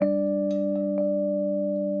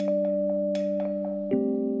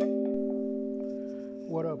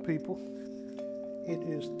up, people? It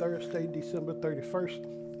is Thursday, December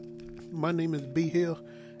 31st. My name is B Hill,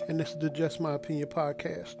 and this is the Just My Opinion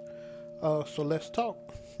podcast. So let's talk.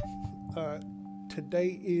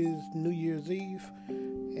 Today is New Year's Eve,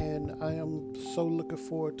 and I am so looking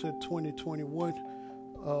forward to 2021.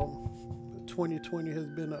 2020 has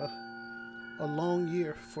been a long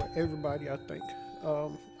year for everybody, I think.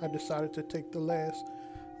 I decided to take the last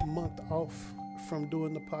month off from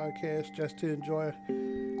doing the podcast just to enjoy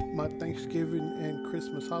my Thanksgiving and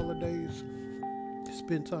Christmas holidays,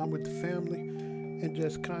 spend time with the family, and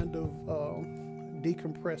just kind of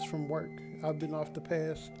decompress from work. I've been off the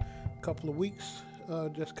past couple of weeks,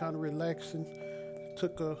 just kind of relaxing.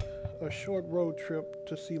 Took a short road trip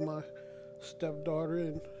to see my stepdaughter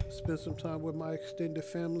and spend some time with my extended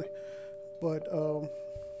family. But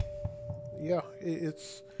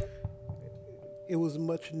it was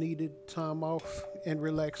much needed time off and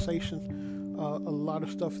relaxation. A lot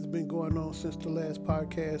of stuff has been going on since the last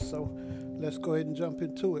podcast, so let's go ahead and jump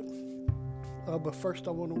into it. But first,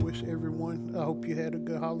 I want to wish everyone, I hope you had a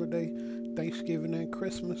good holiday, Thanksgiving and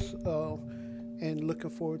Christmas, and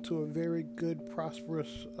looking forward to a very good,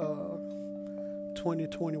 prosperous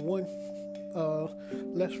 2021.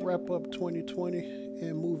 Let's wrap up 2020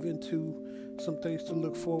 and move into some things to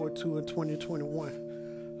look forward to in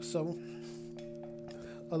 2021. So,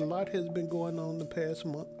 a lot has been going on the past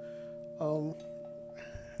month.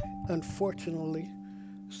 Unfortunately,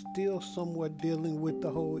 still somewhat dealing with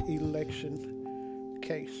the whole election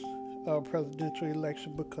case, presidential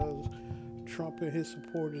election, because Trump and his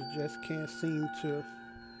supporters just can't seem to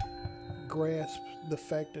grasp the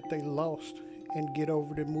fact that they lost and get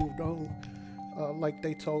over it and moved on, like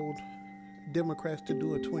they told Democrats to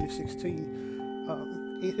do in 2016.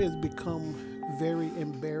 It has become very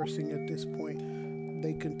embarrassing at this point.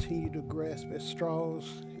 They continue to grasp at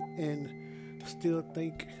straws and still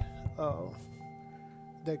think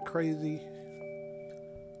that crazy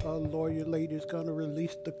lawyer lady is going to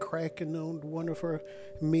release the Kraken on one of her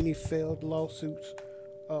many failed lawsuits.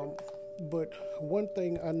 But one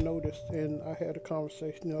thing I noticed, and I had a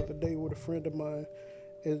conversation the other day with a friend of mine,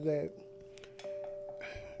 is that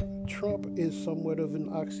Trump is somewhat of an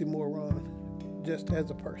oxymoron just as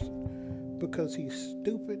a person, because he's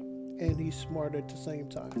stupid and he's smart at the same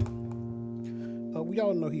time. We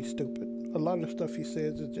all know he's stupid. A lot of the stuff he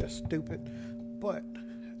says is just stupid, but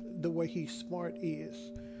the way he's smart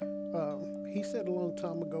is, he said a long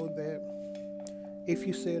time ago that if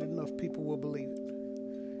you say it enough, people will believe it.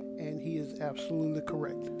 And he is absolutely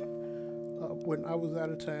correct. When I was out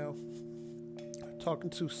of town, talking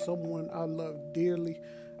to someone I love dearly,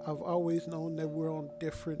 I've always known that we're on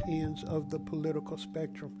different ends of the political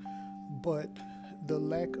spectrum, but the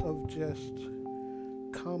lack of just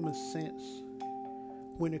common sense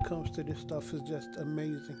when it comes to this stuff is just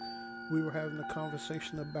amazing. We were having a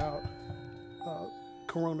conversation about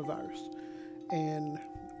coronavirus and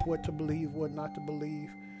what to believe, what not to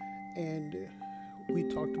believe, and we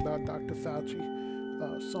talked about Dr. Fauci,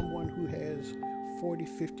 someone who has 40,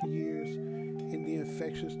 50 years in the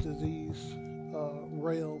infectious disease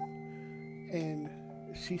realm, and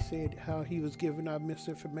she said how he was giving out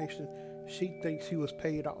misinformation. She thinks he was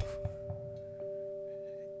paid off.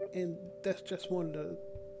 And that's just one of the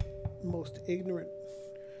most ignorant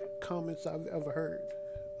comments I've ever heard.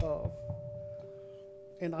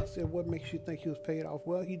 And I said, what makes you think he was paid off?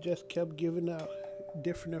 Well, he just kept giving out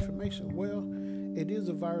different information. Well, it is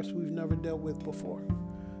a virus we've never dealt with before.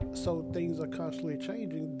 So things are constantly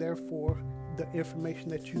changing. Therefore, the information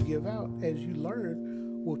that you give out as you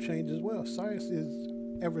learn will change as well. Science is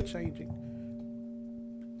ever changing.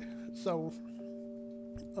 So,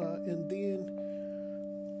 and then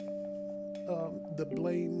the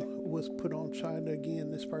blame was put on China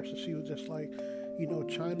again. This person, she was just like,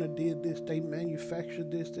 China did this. They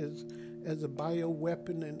manufactured this as a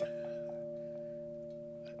bioweapon. And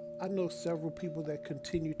I know several people that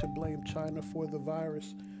continue to blame China for the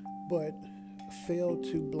virus, but failed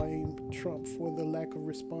to blame Trump for the lack of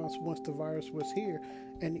response once the virus was here,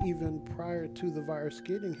 and even prior to the virus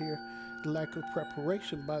getting here, the lack of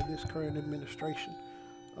preparation by this current administration.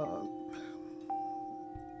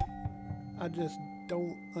 I just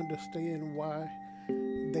don't understand why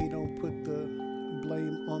they don't put the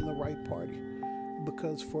blame on the right party,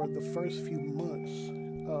 because for the first few months,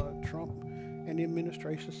 Trump and the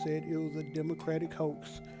administration said it was a Democratic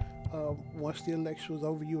hoax. Once the election was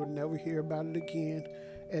over, you would never hear about it again,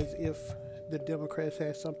 as if the Democrats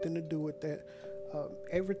had something to do with that.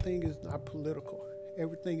 Everything is not political.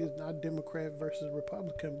 Everything is not Democrat versus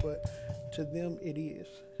Republican, but to them it is.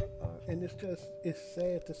 And it's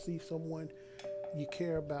sad to see someone you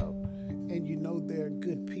care about, and you know they're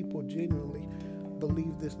good people genuinely,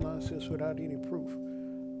 believe this nonsense without any proof.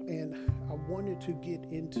 And I wanted to get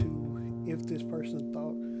into if this person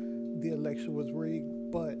thought the election was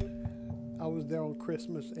rigged, but I was there on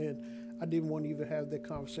Christmas and I didn't want to even have that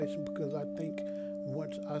conversation, because I think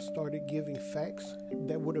once I started giving facts,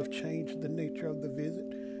 that would have changed the nature of the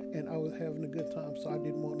visit, and I was having a good time, so I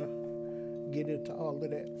didn't want to get into all of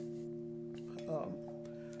that.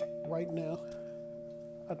 Right now,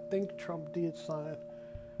 I think Trump did sign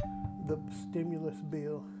the stimulus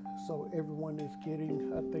bill, so everyone is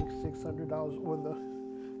getting, I think, $600, or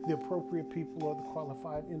the appropriate people or the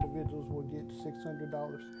qualified individuals will get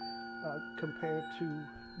 $600 compared to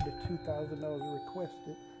the $2,000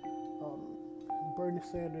 requested. Bernie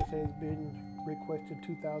Sanders has been requesting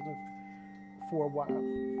 $2,000 for a while,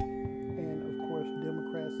 and of course,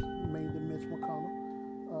 Democrats, mainly Mitch McConnell,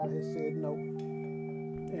 has said no,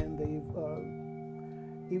 and they've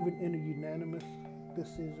even in a unanimous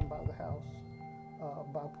decision by the House,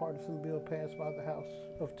 bipartisan bill passed by the House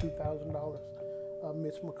of $2,000.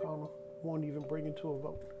 Mitch McConnell won't even bring it to a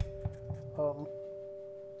vote.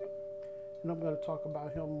 And I'm going to talk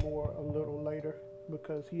about him more a little later,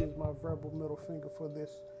 because he is my verbal middle finger for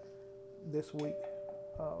this week.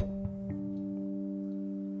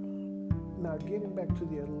 Now, getting back to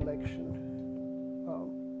the election,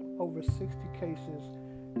 over 60 cases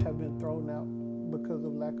have been thrown out because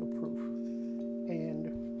of lack of proof. And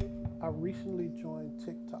I recently joined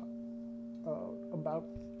TikTok about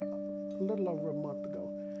a little over a month ago,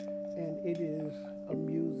 and it is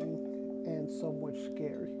amusing and somewhat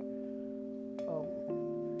scary.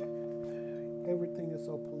 Everything is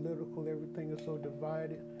so political, everything is so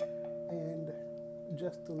divided, and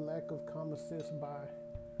just the lack of common sense by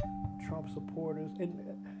Trump supporters, and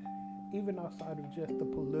even outside of just the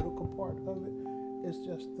political part of it, it's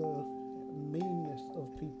just the meanness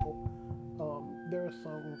of people. There are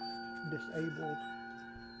some disabled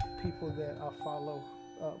people that I follow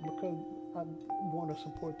because I want to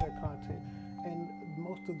support their content, and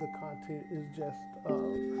most of the content is just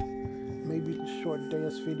maybe short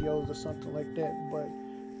dance videos or something like that. But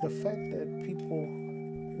the fact that people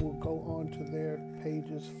will go onto their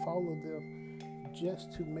pages, follow them,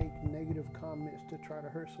 just to make negative comments to try to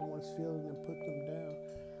hurt someone's feelings and put them down,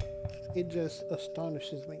 it just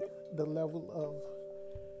astonishes me, the level of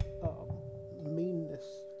meanness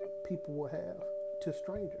people will have to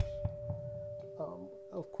strangers.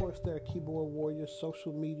 Of course, there are keyboard warriors.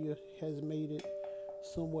 Social media has made it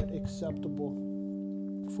somewhat acceptable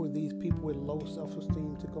for these people with low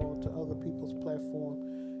self-esteem to go onto other people's platform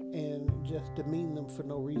and just demean them for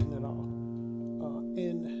no reason at all.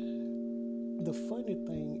 And the funny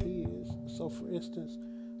thing is, so for instance,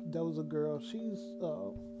 there was a girl, she's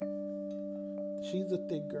a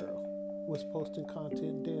thick girl, was posting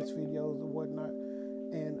content, dance videos and whatnot,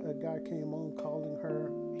 and a guy came on calling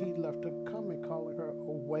her, he left a comment calling her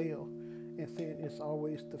a whale and saying it's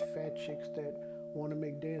always the fat chicks that want to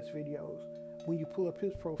make dance videos. When you pull up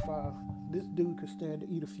his profile, this dude could stand to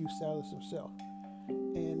eat a few salads himself.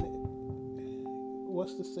 And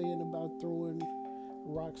what's the saying about throwing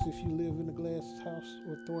rocks if you live in a glass house,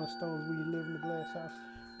 or throwing stones when you live in a glass house?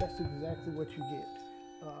 That's exactly what you get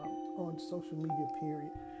on social media,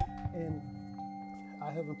 period. And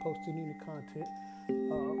I haven't posted any content,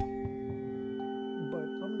 but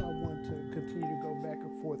I'm not one to continue to go back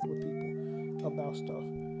and forth with people about stuff.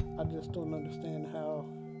 I just don't understand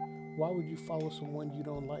why would you follow someone you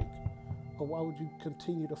don't like? Or why would you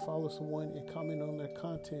continue to follow someone and comment on their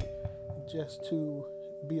content just to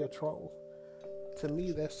be a troll? To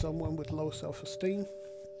me, that's someone with low self-esteem.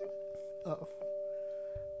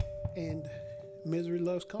 And misery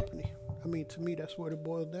loves company. I mean, to me, that's what it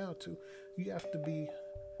boils down to. You have to be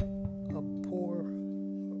a poor,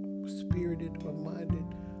 spirited, or minded,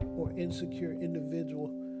 or insecure individual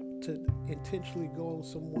to intentionally go on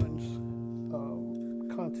someone's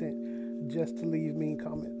content just to leave mean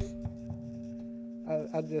comments.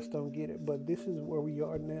 I just don't get it. But this is where we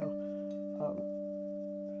are now.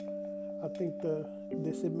 I think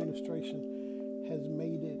this administration has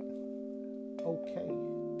made it okay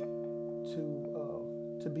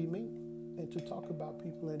to be mean and to talk about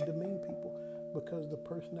people and demean people, because the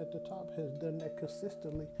person at the top has done that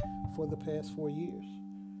consistently for the past 4 years,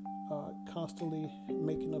 constantly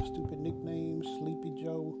making up stupid nicknames, Sleepy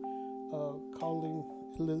Joe, calling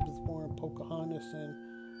Elizabeth Warren Pocahontas, and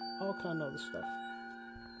all kind of other stuff.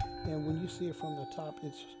 And when you see it from the top,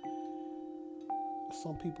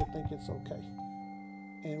 some people think it's okay,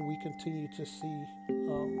 and we continue to see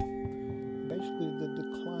basically the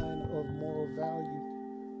decline of moral value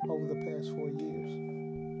over the past 4 years.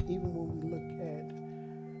 even when we look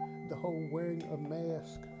at the whole wearing a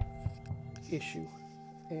mask issue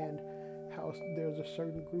and how there's a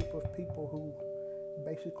certain group of people who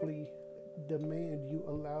basically demand you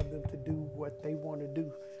allow them to do what they want to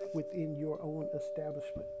do within your own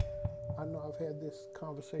establishment. I know I've had this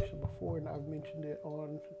conversation before and I've mentioned it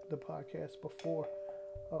on the podcast before.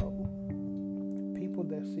 People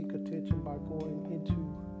that seek attention by going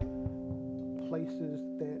into places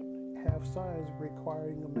that have signs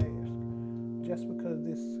requiring a mask. Just because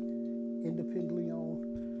this independently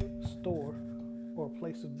owned store or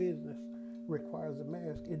place of business requires a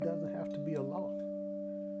mask, it doesn't have to be a law.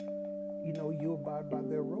 You abide by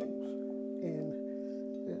their rules, and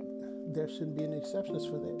there shouldn't be any exceptions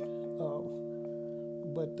for that.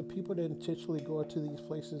 But the people that intentionally go into these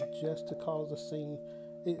places just to cause a scene,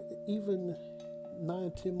 even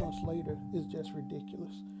 9-10 months later, is just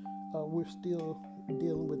ridiculous. We're still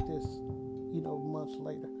dealing with this, months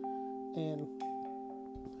later, and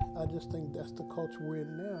I just think that's the culture we're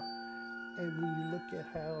in now. And when you look at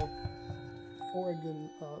how Oregon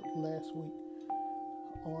last week,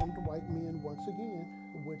 armed white men once again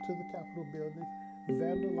went to the Capitol building,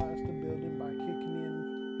 vandalized the building by kicking in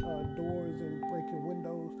doors and breaking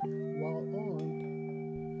windows while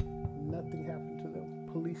armed. Nothing happened to them.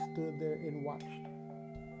 Police stood there and watched.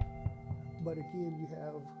 But again, you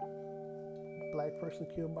have black person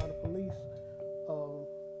killed by the police,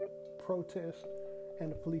 protest,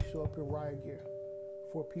 and the police show up in riot gear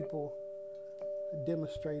for people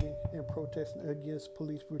demonstrating and protesting against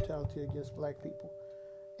police brutality against black people.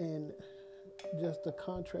 And just the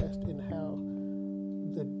contrast in how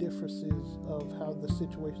the differences of how the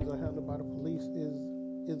situations are handled by the police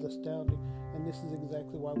is astounding. And this is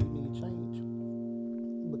exactly why we need change.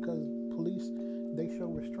 Because police, they show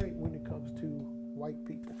restraint when it comes to white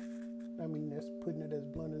people. I mean, that's putting it as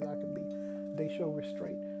blunt as I can be. They show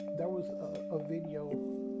restraint. There was a video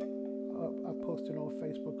I posted on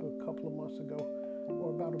Facebook a couple of months ago,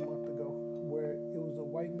 or about a month ago, where it was a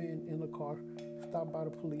white man in the car, stopped by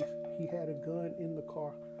the police. He had a gun in the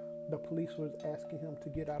car. The police was asking him to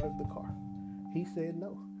get out of the car. He said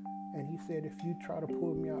no. And he said, if you try to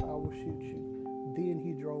pull me out, I will shoot you. Then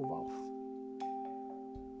he drove off.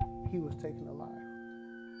 He was taken alive.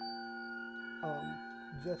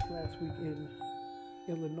 Just last week in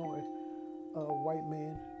Illinois, a white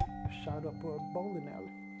man shot up a bowling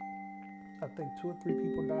alley. I think 2 or 3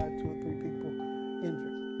 people died, 2 or 3 people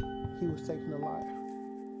injured. He was taken alive.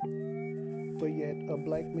 But yet a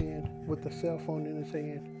black man with a cell phone in his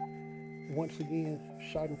hand, once again,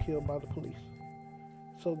 shot and killed by the police.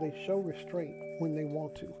 So they show restraint when they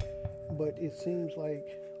want to, but it seems like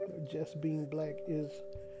just being black is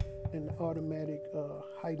an automatic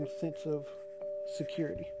heightened sense of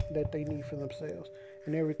security that they need for themselves,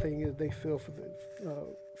 and everything is they feel for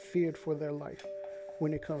feared for their life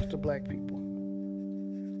when it comes to black people.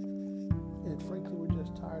 And frankly, we're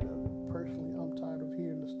just tired of it. Personally, I'm tired of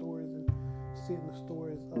hearing the stories and seeing the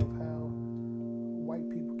stories of how white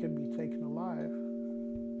people can be taken alive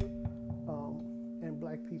and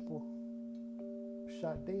black people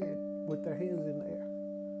shot dead with their hands in the air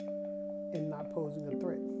and not posing a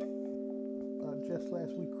threat. Just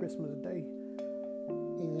last week, Christmas Day,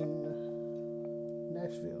 in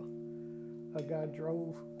Nashville, a guy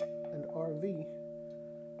drove an RV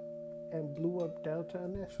and blew up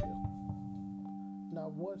downtown Nashville.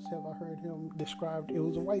 Not once have I heard him described, it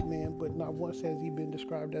was a white man, but not once has he been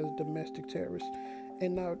described as a domestic terrorist.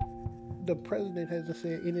 And now the president hasn't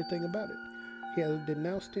said anything about it. He hasn't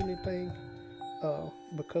denounced anything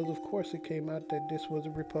because of course it came out that this was a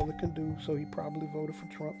Republican dude, so he probably voted for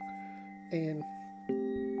Trump. And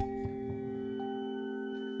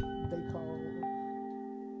they call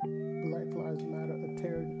Black Lives Matter a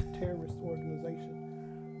terrorist organization.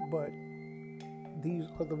 But these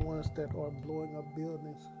are the ones that are blowing up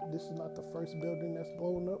buildings. This is not the first building that's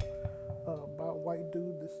blown up by a white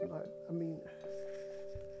dude. This is not,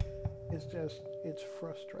 it's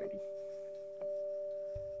frustrating.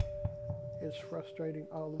 It's frustrating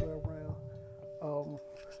all the way around,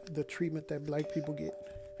 the treatment that black people get.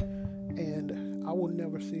 And I will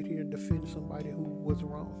never sit here and defend somebody who was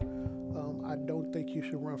wrong. I don't think you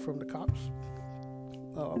should run from the cops.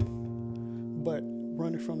 But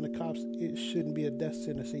running from the cops, it shouldn't be a death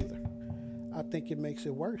sentence either. I think it makes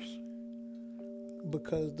it worse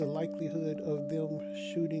because the likelihood of them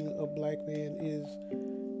shooting a black man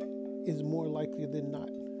is more likely than not.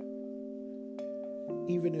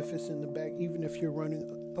 Even if it's in the back, even if you're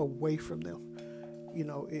running away from them,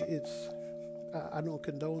 I don't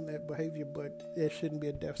condone that behavior, but there shouldn't be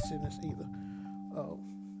a death sentence either.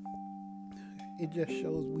 It just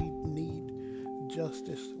shows we need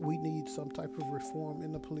justice. We need some type of reform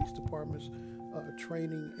in the police departments,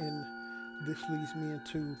 training, and this leads me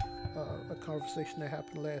into a conversation that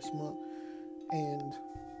happened last month, and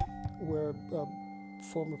where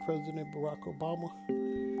former President Barack Obama,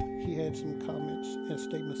 he had some comments and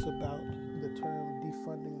statements about the term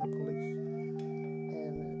defunding the police.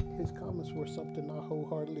 And his comments were something I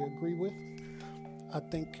wholeheartedly agree with. I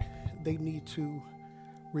think they need to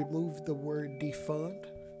remove the word defund,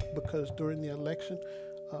 because during the election,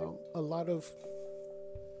 a lot of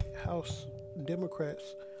House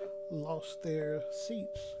Democrats lost their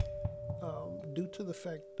seats due to the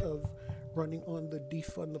fact of running on the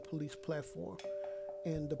defund the police platform.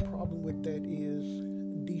 And the problem with that is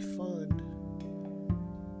defund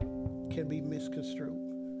can be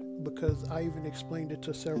misconstrued, because I even explained it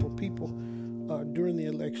to several people during the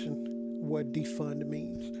election what defund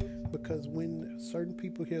means. Because when certain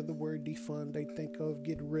people hear the word defund, they think of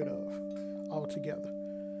get rid of altogether.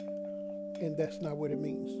 And that's not what it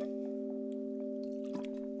means.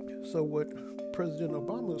 So what President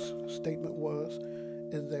Obama's statement was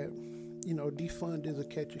is that, defund is a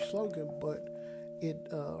catchy slogan, but it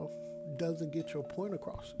doesn't get your point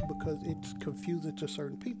across because it's confusing to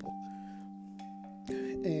certain people.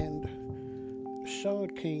 And Shaun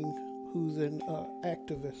King, who's an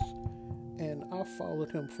activist, and I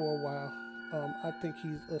followed him for a while. I think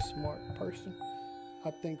he's a smart person. I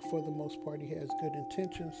think for the most part he has good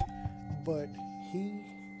intentions, but he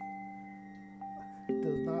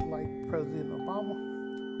does not like President Obama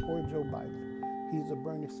or Joe Biden. He's a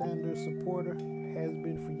Bernie Sanders supporter, has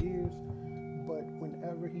been for years, but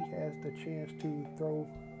whenever he has the chance to throw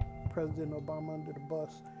President Obama under the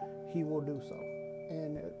bus, he will do so.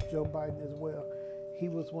 And Joe Biden as well. He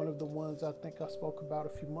was one of the ones I think I spoke about a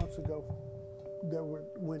few months ago that were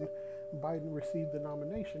when Biden received the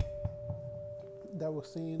nomination, that was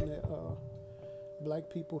saying that black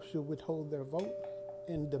people should withhold their vote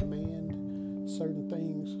and demand certain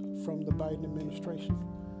things from the Biden administration.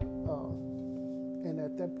 And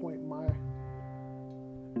at that point, my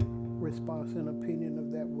response and opinion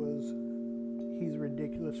of that was, he's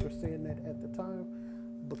ridiculous for saying that at the time,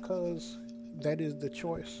 because that is the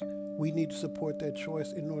choice. We need to support that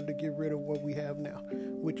choice in order to get rid of what we have now,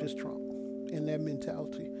 which is Trump and that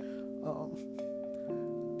mentality.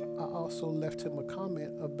 I also left him a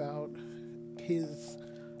comment about his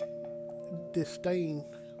disdain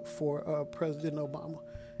for President Obama,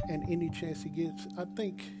 and any chance he gets. I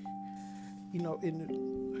think,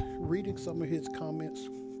 in reading some of his comments,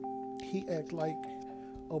 he acted like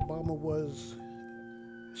Obama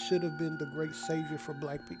should have been the great savior for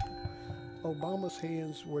black people. Obama's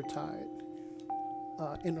hands were tied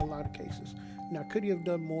in a lot of cases. Now, could he have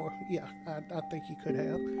done more? Yeah, I think he could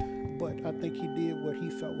have, but I think he did what he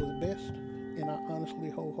felt was best, and I honestly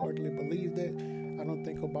wholeheartedly believe that. I don't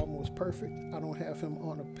think Obama was perfect. I don't have him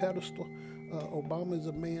on a pedestal. Obama is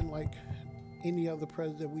a man like any other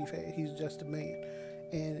president we've had. He's just a man,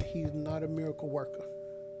 and he's not a miracle worker.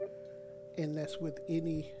 And that's with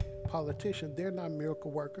any politician. They're not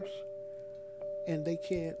miracle workers, and they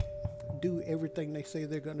can't do everything they say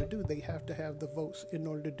they're going to do. They have to have the votes in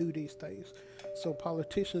order to do these things. So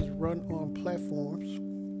politicians run on platforms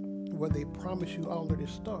where they promise you all of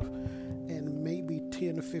this stuff, and maybe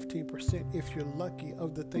 10 or 15%, if you're lucky,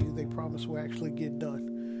 of the things they promise will actually get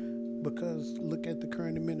done. Because look at the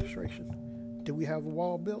current administration. Do we have a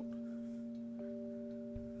wall built?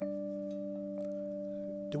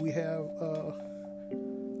 Do we have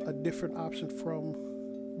a different option from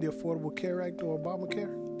the Affordable Care Act or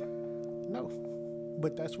Obamacare? No.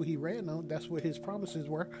 But that's what he ran on. That's what his promises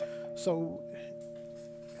were. So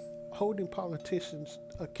holding politicians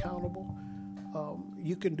accountable,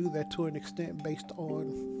 you can do that to an extent based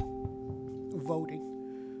on voting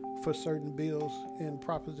for certain bills and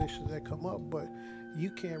propositions that come up, but you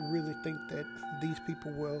can't really think that these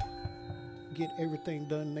people will get everything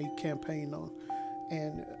done they campaign on.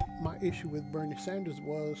 And my issue with Bernie Sanders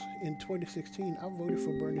was, in 2016, I voted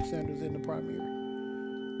for Bernie Sanders in the primary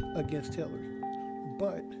against Hillary.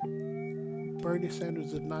 But Bernie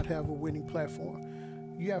Sanders does not have a winning platform.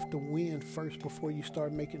 You have to win first before you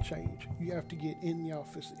start making change. You have to get in the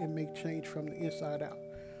office and make change from the inside out.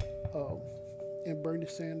 And Bernie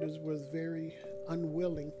Sanders was very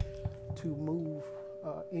unwilling to move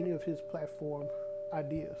any of his platform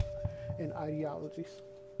ideas and ideologies.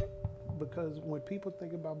 Because when people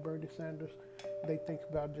think about Bernie Sanders, they think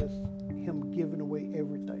about just him giving away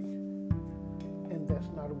everything. And that's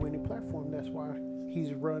not a winning platform. That's why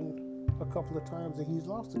he's run a couple of times and he's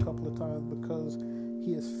lost a couple of times, because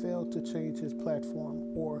he has failed to change his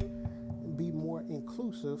platform or be more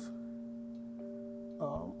inclusive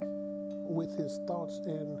with his thoughts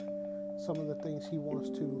and some of the things he wants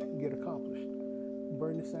to get accomplished.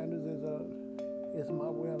 Bernie Sanders is my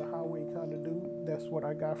way or the highway kind of dude. That's what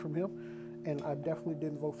I got from him, and I definitely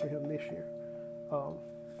didn't vote for him this year.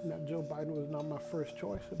 Now, Joe Biden was not my first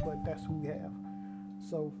choice, but that's who we have.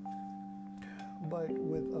 So, but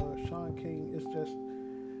with Shaun King, it's just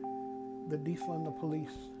the defund the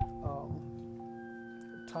police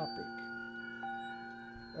topic.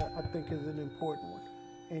 I think is an important one.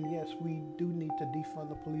 And yes, we do need to defund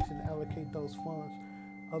the police and allocate those funds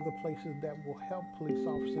other places that will help police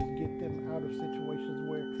officers get them out of situations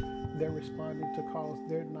where they're responding to calls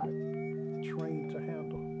they're not trained to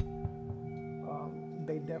handle.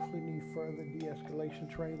 They definitely need further de-escalation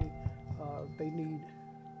training. They need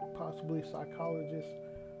possibly psychologists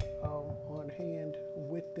on hand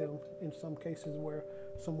with them in some cases where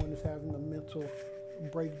someone is having a mental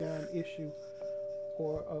breakdown issue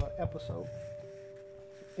or episode,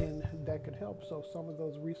 and that could help. So some of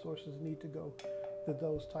those resources need to go to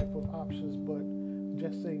those type of options. But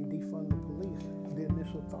just saying defund the police, the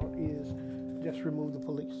initial thought is just remove the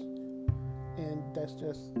police, and that's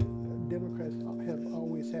just Democrats have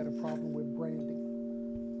always had a problem with branding,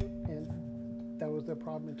 and that was their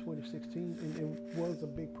problem in 2016, and it was a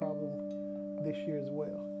big problem this year as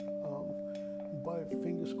well. But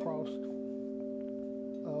fingers crossed,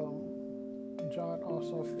 Jon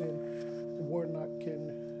Ossoff and Warnock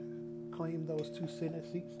can claim those 2 Senate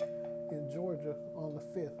seats in Georgia on the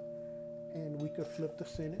 5th, and we could flip the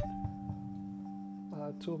Senate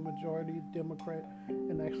to a majority Democrat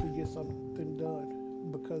and actually get something done,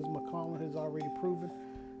 because McConnell has already proven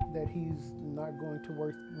that he's not going to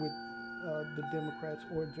work with the Democrats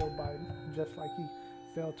or Joe Biden, just like he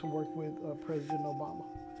failed to work with President Obama.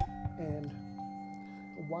 And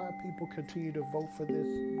why people continue to vote for this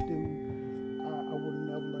dude, I will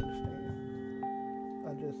never understand.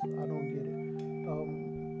 I don't get it.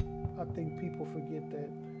 I think people forget that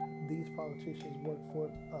these politicians work for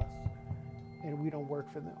us, and we don't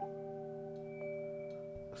work for them.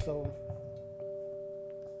 So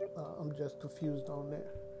I'm just confused on that.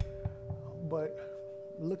 But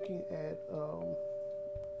looking at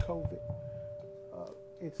COVID,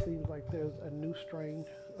 it seems like there's a new strain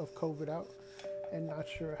of COVID out, and not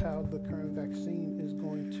sure how the current vaccine is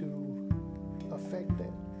going to affect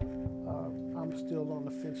that. I'm still on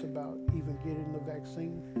the fence about even getting the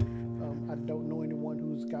vaccine. I don't know anyone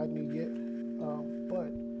who's gotten it yet,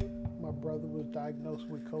 but my brother was diagnosed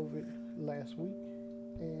with COVID last week,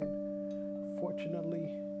 and fortunately,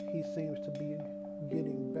 he seems to be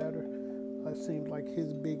getting better. It seemed like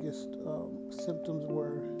his biggest symptoms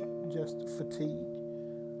were just fatigue.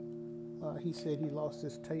 He said he lost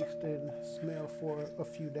his taste and smell for a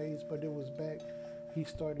few days, but it was back. He's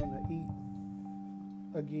starting to eat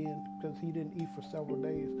again, because he didn't eat for several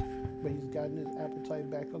days, but he's gotten his appetite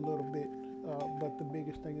back a little bit. But the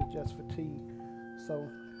biggest thing is just fatigue. So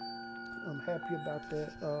I'm happy about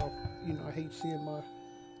that. I hate seeing my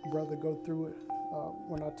brother go through it.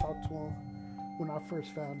 When I talked to him, when I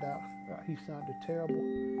first found out, he sounded terrible.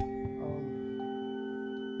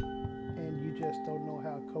 And you just don't know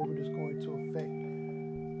how COVID is going to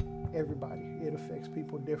affect everybody. It affects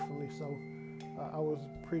people differently. So I was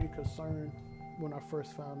pretty concerned when I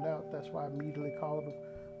first found out. That's why I immediately called him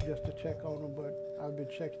just to check on him. But I've been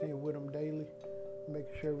checking in with him daily,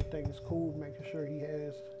 making sure everything is cool, making sure he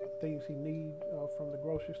has things he needs from the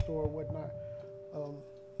grocery store or whatnot.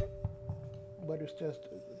 But it's just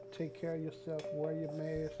take care of yourself, wear your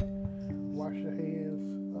mask, wash your hands.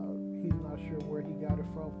 He's not sure where he got it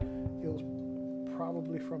from. It was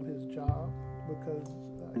probably from his job, because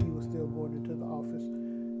he was still going into the office,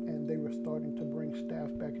 and they were starting to bring staff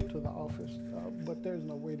back into the office. But there's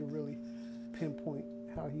no way to really pinpoint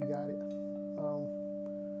how he got it.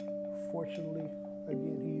 Fortunately,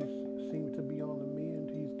 again, he seemed to be on the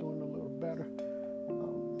mend. He's doing a little better.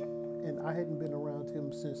 And I hadn't been around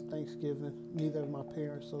him since Thanksgiving, neither of my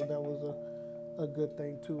parents, so that was a good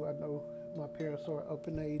thing too. I know my parents are up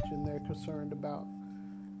in age and they're concerned about,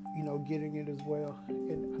 getting it as well.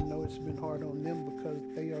 And I know it's been hard on them because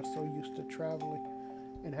they are so used to traveling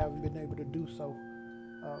and haven't been able to do so.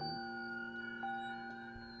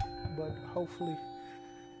 But hopefully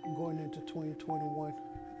going into 2021,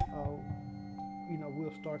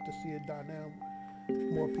 we'll start to see it die down.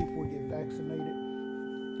 More people will get vaccinated.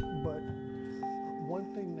 But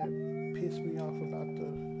one thing that pissed me off about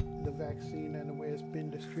the vaccine and the way it's been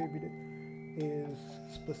distributed is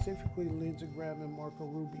specifically Lindsey Graham and Marco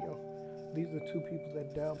Rubio. These are two people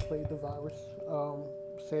that downplayed the virus,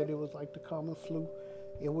 said it was like the common flu.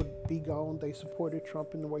 It would be gone. They supported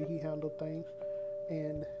Trump in the way he handled things.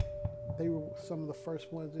 And They were some of the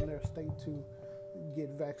first ones in their state to get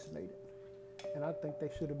vaccinated. And I think they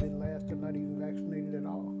should have been last or not even vaccinated at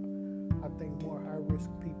all. I think more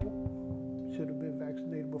high-risk people should have been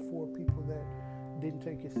vaccinated before people that didn't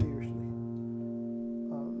take it seriously.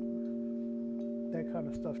 That kind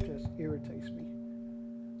of stuff just irritates me.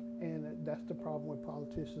 And that's the problem with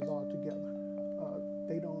politicians altogether.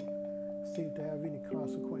 They don't seem to have any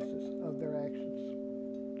consequences of their actions.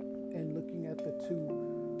 And looking at the two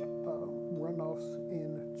runoffs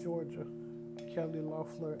in Georgia, Kelly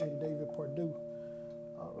Loeffler and David Perdue,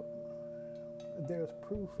 there's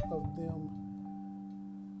proof of them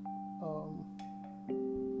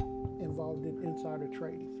involved in insider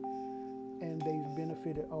trading. And they've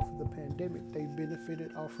benefited off of the pandemic. They've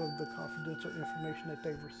benefited off of the confidential information that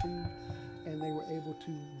they've received, and they were able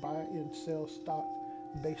to buy and sell stock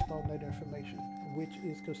based on that information, which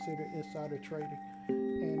is considered insider trading.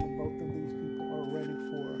 And both of these people are running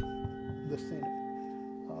for the Senate.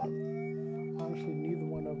 Honestly, neither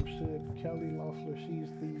one of them should. Kelly Loeffler, she's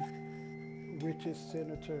the richest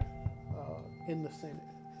senator in the Senate.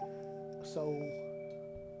 So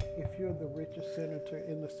if you're the richest senator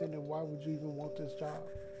in the Senate, why would you even want this job?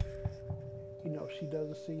 She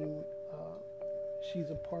doesn't seem,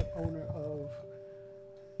 she's a part owner of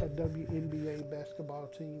a WNBA basketball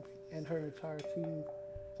team, and her entire team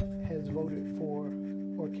has voted for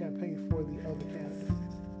or campaigned for the other candidate.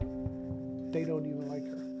 They don't even like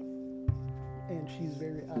her. And she's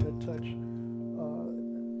very out of touch.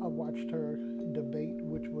 I watched her debate,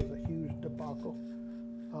 which was a huge debacle.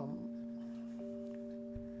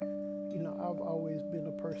 I've always been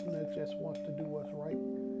a person that just wants to do what's right.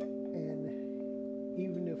 And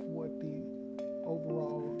even if what the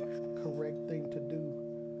overall correct thing to do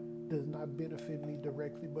does not benefit me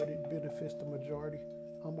directly, but it benefits the majority,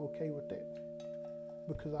 I'm okay with that.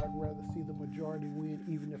 Because I'd rather see the majority win,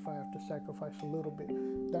 even if I have to sacrifice a little bit.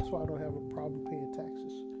 That's why I don't have a problem paying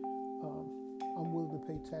taxes. I'm willing to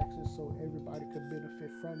pay taxes so everybody could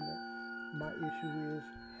benefit from that. My issue is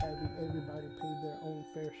having everybody pay their own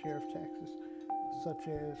fair share of taxes, such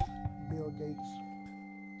as Bill Gates,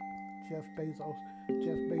 Jeff Bezos.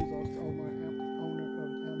 Jeff Bezos, the owner of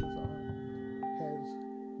Amazon, has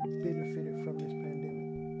benefited from this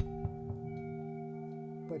pandemic,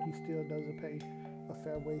 but he still doesn't pay a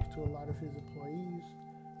fair wage to a lot of his employees.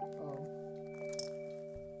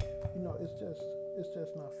 It's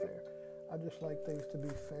just not fair. I just like things to be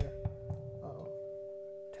fair,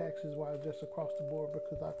 taxes wise, just across the board,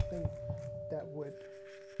 because I think that would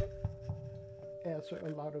answer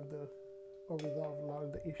resolve a lot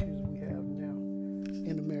of the issues we have now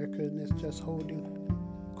in America, and it's just holding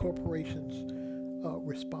corporations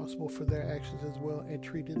responsible for their actions as well, and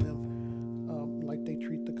treating them like they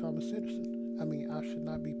treat the common citizen. I mean, I should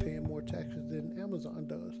not be paying more taxes than Amazon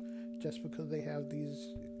does just because they have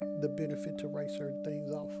the benefit to write certain things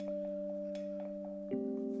off.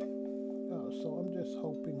 So I'm just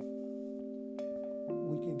hoping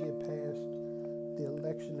we can get past the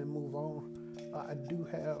election and move on. I do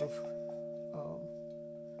have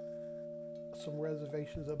some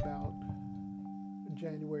reservations about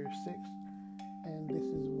January 6th, and this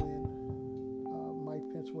is when Mike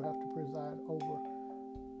Pence will have to preside over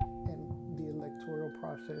the electoral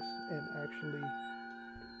process and actually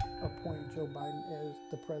appoint Joe Biden as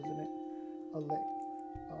the president-elect.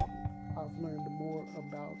 I've learned more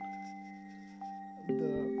about the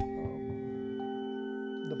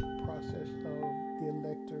process of the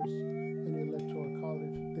electors in the Electoral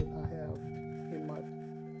College than I have in my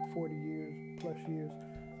 40 plus years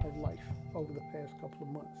of life over the past couple of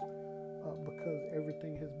months, because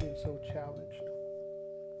everything has been so challenged.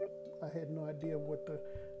 I had no idea what the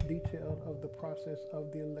detail of the process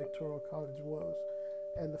of the Electoral College was,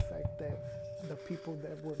 and the fact that the people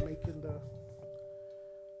that were making the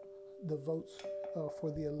votes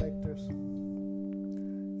for the electors,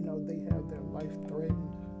 they have their life threatened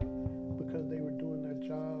because they were doing their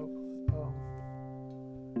job.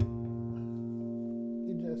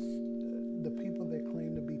 The people that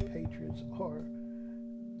claim to be patriots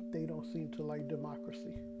they don't seem to like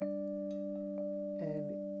democracy.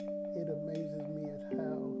 And it amazes me at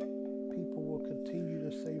how people will continue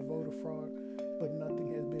to say voter fraud, but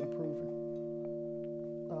nothing has been proven.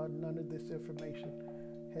 None of this information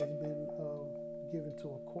has been given to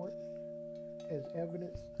a court as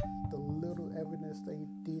evidence. The little evidence they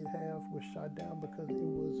did have was shot down because it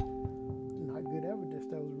was not good evidence.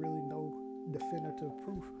 There was really no definitive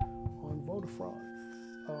proof on voter fraud.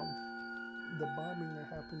 The bombing that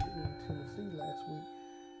happened in Tennessee last week,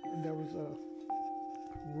 there was a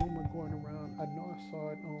rumor going around, I know I saw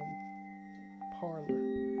it on Parler,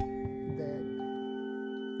 that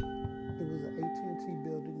AT&T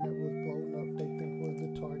building that was blown up, they think was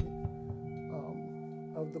the target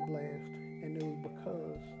of the blast, and it was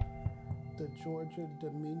because the Georgia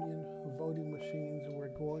Dominion voting machines were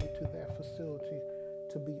going to that facility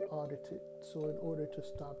to be audited. So in order to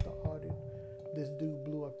stop the audit, this dude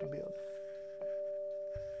blew up the building.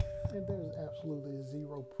 And there's absolutely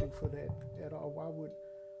zero proof of that at all. Why would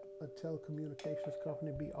a telecommunications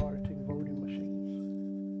company be auditing voting machines?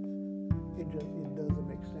 It doesn't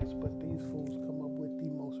make sense. But these fools come up with the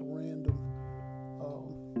most random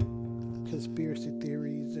conspiracy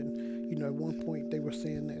theories. And at one point they were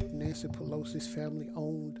saying that Nancy Pelosi's family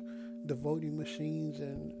owned the voting machines,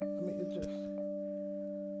 and I mean,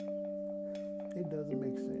 it doesn't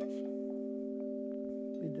make sense.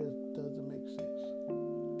 It just doesn't make sense.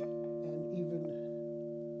 And even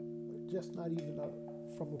just not even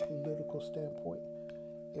from a political standpoint,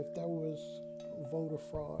 if that was voter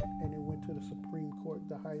fraud and it went to the Supreme Court,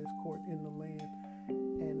 the highest court in the land,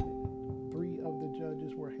 and 3 of the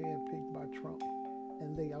judges were handpicked by Trump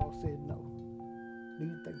and they all said no, do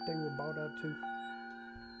you think they were bought out too?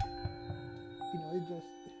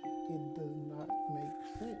 It does not make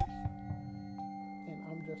sense. And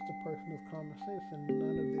I'm just a person of common sense, and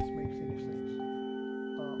none of this makes any sense.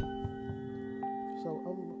 So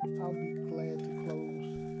I'll be glad to close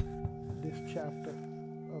this chapter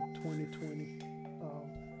of 2020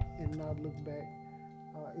 and not look back.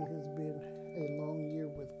 It has been a long year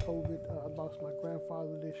with COVID. I lost my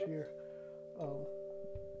grandfather this year.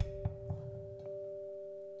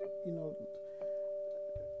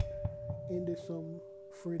 Ended some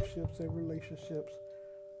friendships and relationships.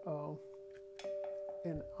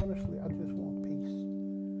 And honestly, I just want peace.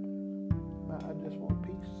 I just want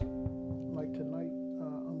peace. Like tonight,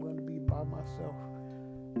 I'm going to be by myself,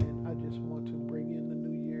 and I just want to bring in the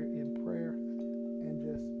new year in prayer and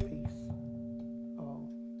just peace.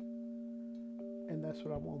 And that's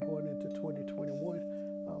what I want going into 2021.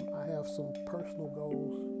 I have some personal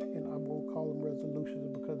goals, and I won't call them resolutions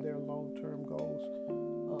because they're long-term goals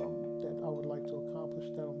that I would like to accomplish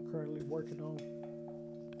that I'm currently working on.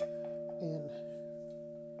 And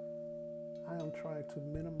I am trying to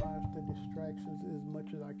minimize the distractions as much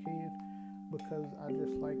as I can because I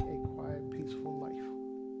just like a quiet, peaceful life.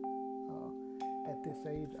 At this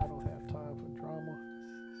age, I don't have time for drama,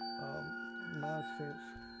 nonsense.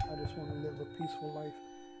 I just want to live a peaceful life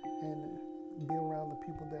and be around the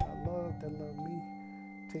people that I love, that love me,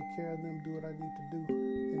 take care of them, do what I need to do,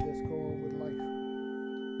 and just go on with life.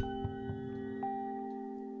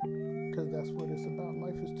 Because that's what it's about.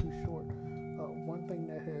 Life is too short. One thing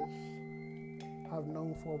that I've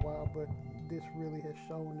known for a while, but this really has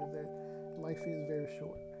shown is that life is very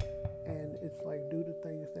short. And it's like, do the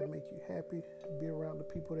things that make you happy, be around the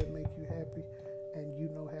people that make you happy, and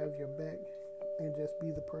have your back, and just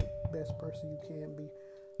be the best person you can be,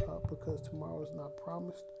 because tomorrow is not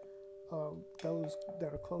promised. Those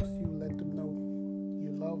that are close to you, let them know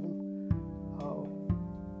you love them.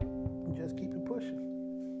 Just keep it pushing,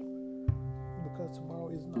 because tomorrow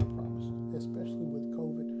is not promised, especially with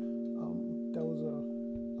COVID. There was a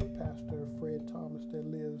pastor, Fred Thomas, that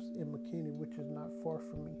lives in McKinney, which is not far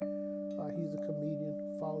from me. He's a comedian.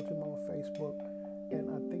 Followed him on Facebook,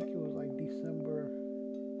 and I think it was like December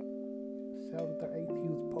 7th or 8th, he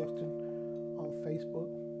was posting on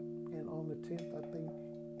Facebook, and on the 10th, I think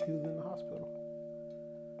he was in the hospital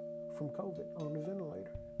from COVID on the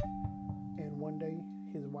ventilator. And one day,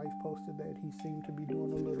 his wife posted that he seemed to be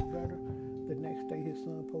doing a little better. The next day, his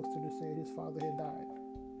son posted and said his father had died.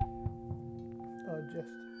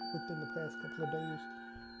 Just within the past couple of days,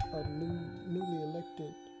 a newly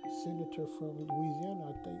elected senator from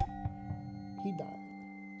Louisiana, I think, he died.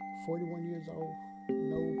 41 years old,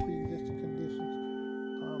 no pre-existing conditions.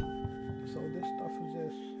 So this stuff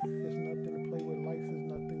is nothing to play with. Life is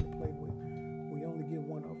nothing to play with. We only get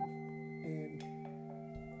one of them. And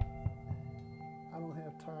I don't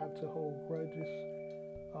have time to hold grudges.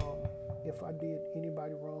 If I did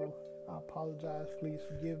anybody wrong, I apologize. Please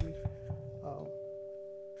forgive me.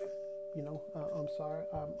 I'm sorry.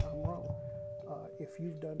 I'm wrong. If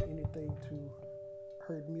you've done anything to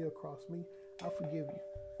hurt me or cross me, I forgive you.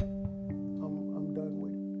 I'm done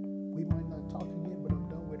with it. We might not talk again, but I'm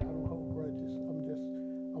done with it. I don't hold grudges.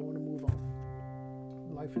 I want to move on.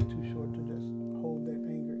 Life is too short to just hold that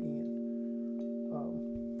anger in.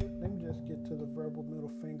 Let me just get to the verbal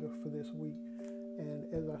middle finger for this week. And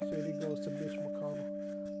as I said, it goes to Mitch McConnell.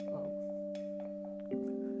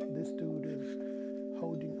 This dude is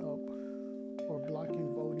holding up or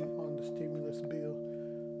blocking voting on the stimulus bill.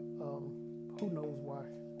 Who knows why?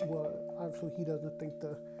 Well, obviously he doesn't think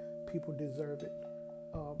the people deserve it.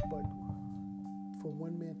 But for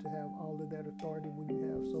one man to have all of that authority when you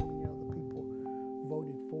have so many other people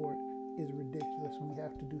voting for it is ridiculous. We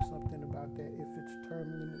have to do something about that. If it's term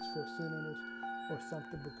limits for senators or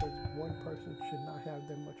something, because one person should not have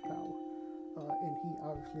that much power. And he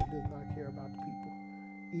obviously does not care about the people.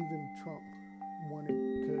 Even Trump wanted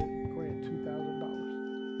to grant $2,000.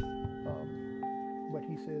 But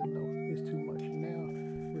he says, no, it's too much. Now,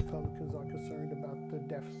 Republicans are concerned about the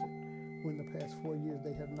deficit, when the past 4 years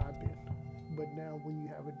they have not been. But now when you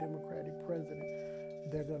have a Democratic president,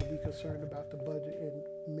 they're going to be concerned about the budget, and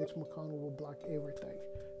Mitch McConnell will block everything,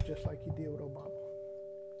 just like he did with Obama.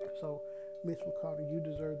 So, Mitch McConnell, you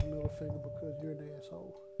deserve the middle finger because you're an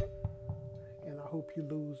asshole. And I hope you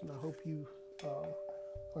lose, and I hope you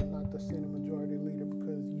are not the Senate Majority Leader,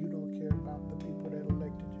 because you don't care about the people that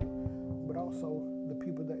elected you. But also, the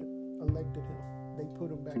people that elected him, they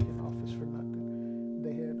put him back in office for nothing.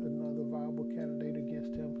 They had another viable candidate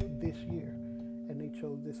against him this year, and they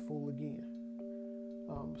chose this fool again.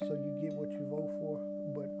 So you get what you vote for,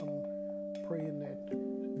 but I'm praying that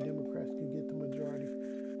Democrats can get the majority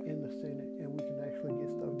in the Senate, and we can actually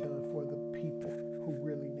get stuff done for the people who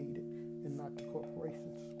really need it, and not the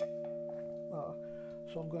corporations.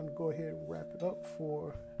 So I'm going to go ahead and wrap it up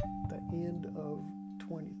for the end of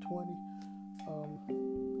 2020.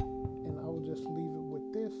 And I will just leave it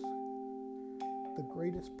with this. The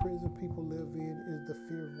greatest prison people live in is the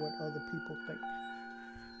fear of what other people think.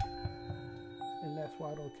 And that's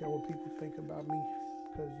why I don't care what people think about me,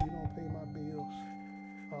 because you don't pay my bills.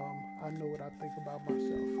 I know what I think about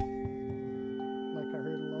myself. Like I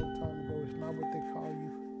heard a long time ago, it's not what they call you,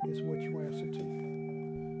 it's what you answer to.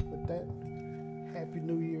 With that, Happy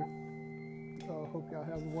New Year. Hope y'all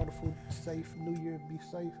have a wonderful, safe New Year. Be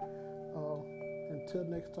safe. Until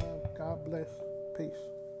next time, God bless. Peace.